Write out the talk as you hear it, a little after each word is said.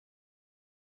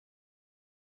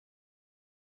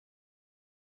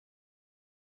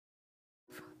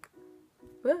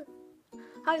Woo.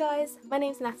 Hi guys, my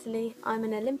name's Natalie. I'm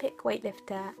an Olympic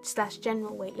weightlifter slash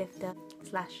general weightlifter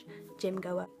slash gym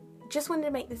goer. Just wanted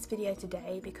to make this video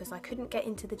today because I couldn't get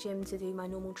into the gym to do my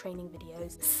normal training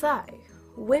videos. So,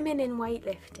 women in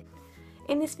weightlifting.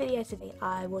 In this video today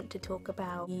I want to talk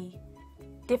about the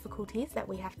difficulties that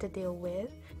we have to deal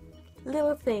with,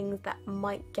 little things that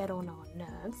might get on our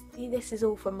nerves. This is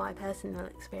all from my personal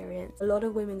experience. A lot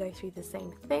of women go through the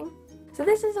same thing. So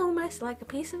this is almost like a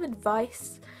piece of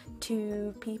advice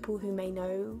to people who may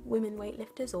know women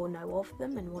weightlifters or know of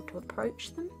them and want to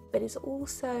approach them. But it's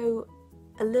also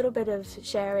a little bit of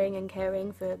sharing and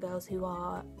caring for girls who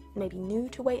are maybe new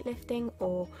to weightlifting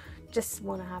or just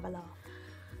want to have a laugh.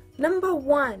 Number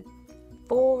one,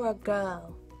 for a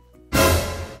girl.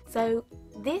 So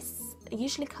this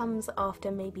usually comes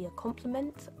after maybe a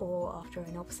compliment or after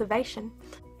an observation.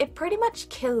 It pretty much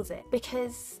kills it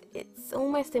because it's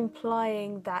almost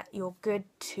implying that you're good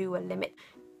to a limit.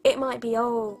 It might be,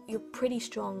 oh, you're pretty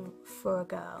strong for a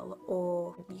girl,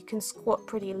 or you can squat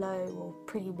pretty low or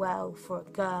pretty well for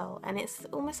a girl, and it's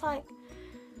almost like,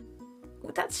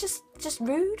 that's just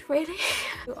rude, really.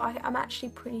 I'm actually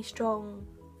pretty strong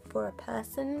for a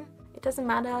person. It doesn't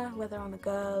matter whether I'm a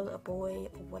girl, a boy,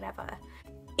 or whatever.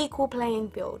 Equal playing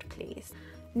field, please.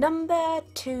 Number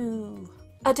two,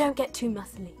 I don't get too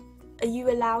muscly. Are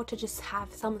you allowed to just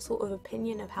have some sort of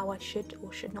opinion of how I should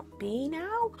or should not be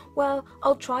now? Well,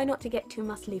 I'll try not to get too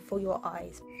muscly for your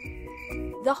eyes.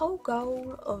 The whole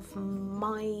goal of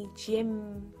my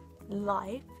gym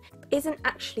life isn't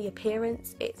actually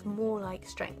appearance, it's more like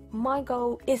strength. My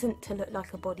goal isn't to look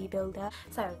like a bodybuilder.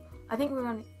 So, I think we're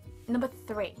on number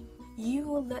three. You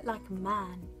will look like a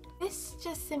man. This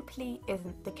just simply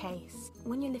isn't the case.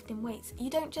 When you're lifting weights,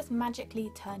 you don't just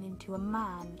magically turn into a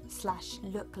man slash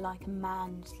look like a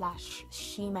man slash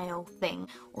she-male thing,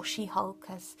 or she-hulk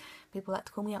as people like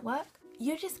to call me at work.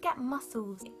 You just get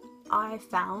muscles. I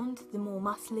found the more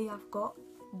muscly I've got,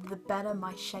 the better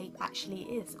my shape actually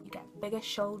is. You get bigger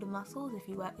shoulder muscles if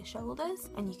you work your shoulders,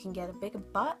 and you can get a bigger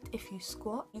butt if you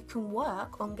squat. You can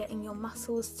work on getting your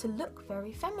muscles to look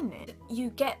very feminine. You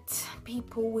get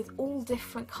people with all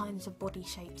different kinds of body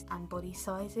shapes and body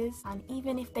sizes, and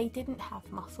even if they didn't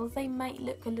have muscles, they might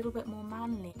look a little bit more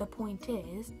manly. The point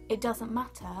is, it doesn't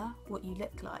matter what you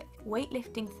look like.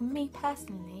 Weightlifting for me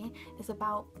personally is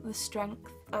about the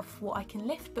strength of what I can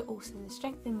lift, but also the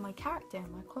strength in my character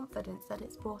and my confidence that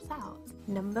it's brought out.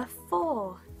 Number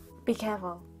four, be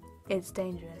careful, it's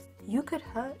dangerous. You could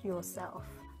hurt yourself.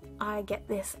 I get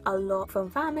this a lot from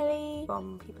family,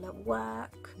 from people at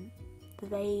work.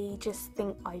 They just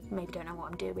think I maybe don't know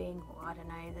what I'm doing, or I don't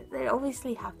know. They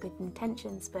obviously have good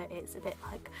intentions, but it's a bit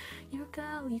like, you're a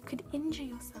girl, you could injure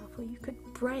yourself or you could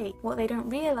break. What they don't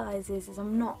realise is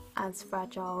I'm not as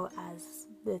fragile as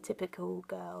the typical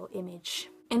girl image.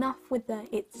 Enough with the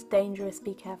it's dangerous,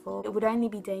 be careful. It would only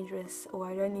be dangerous, or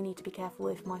I'd only need to be careful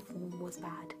if my form was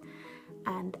bad.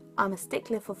 And I'm a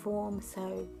stickler for form,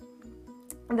 so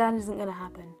that isn't going to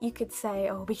happen. You could say,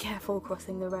 oh, be careful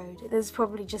crossing the road. There's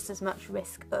probably just as much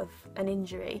risk of an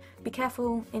injury. Be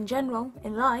careful in general,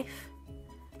 in life,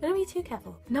 but don't be too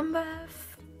careful. Number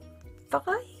five.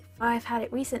 I've had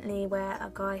it recently where a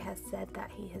guy has said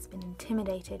that he has been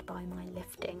intimidated by my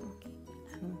lifting.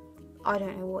 I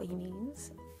don't know what he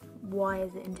means. Why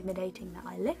is it intimidating that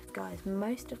I lift, guys?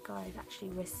 Most of guys actually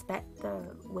respect the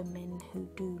women who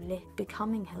do lift,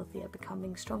 becoming healthier,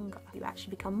 becoming stronger. You actually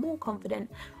become more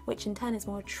confident, which in turn is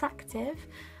more attractive.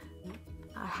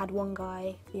 I had one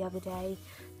guy the other day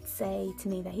say to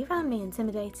me that he found me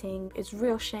intimidating. It's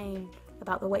real shame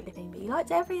about the weightlifting, but he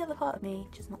liked every other part of me,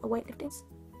 just not the weightlifting.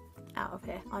 Out of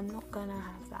here. I'm not gonna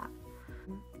have that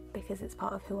because it's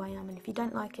part of who I am, and if you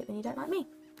don't like it, then you don't like me.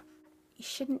 You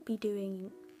shouldn't be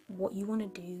doing what you want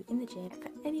to do in the gym for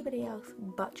anybody else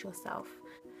but yourself.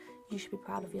 You should be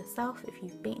proud of yourself if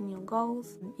you've beaten your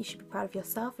goals. You should be proud of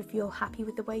yourself if you're happy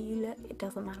with the way you look. It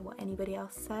doesn't matter what anybody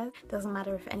else says. It doesn't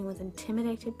matter if anyone's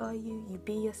intimidated by you. You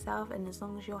be yourself, and as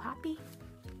long as you're happy.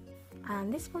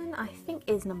 And this one I think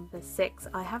is number six.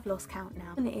 I have lost count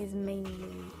now, and it is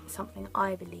mainly something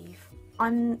I believe.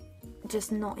 I'm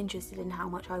just not interested in how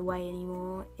much I weigh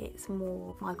anymore. It's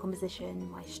more my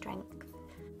composition, my strength,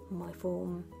 my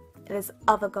form. There's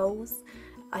other goals.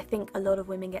 I think a lot of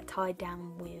women get tied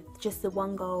down with just the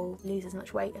one goal, lose as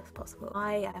much weight as possible.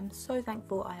 I am so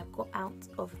thankful I have got out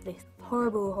of this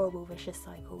horrible vicious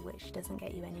cycle which doesn't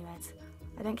get you anywhere.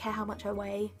 I don't care how much I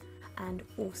weigh, and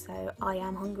also I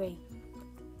am hungry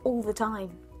all the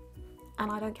time,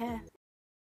 and I don't care.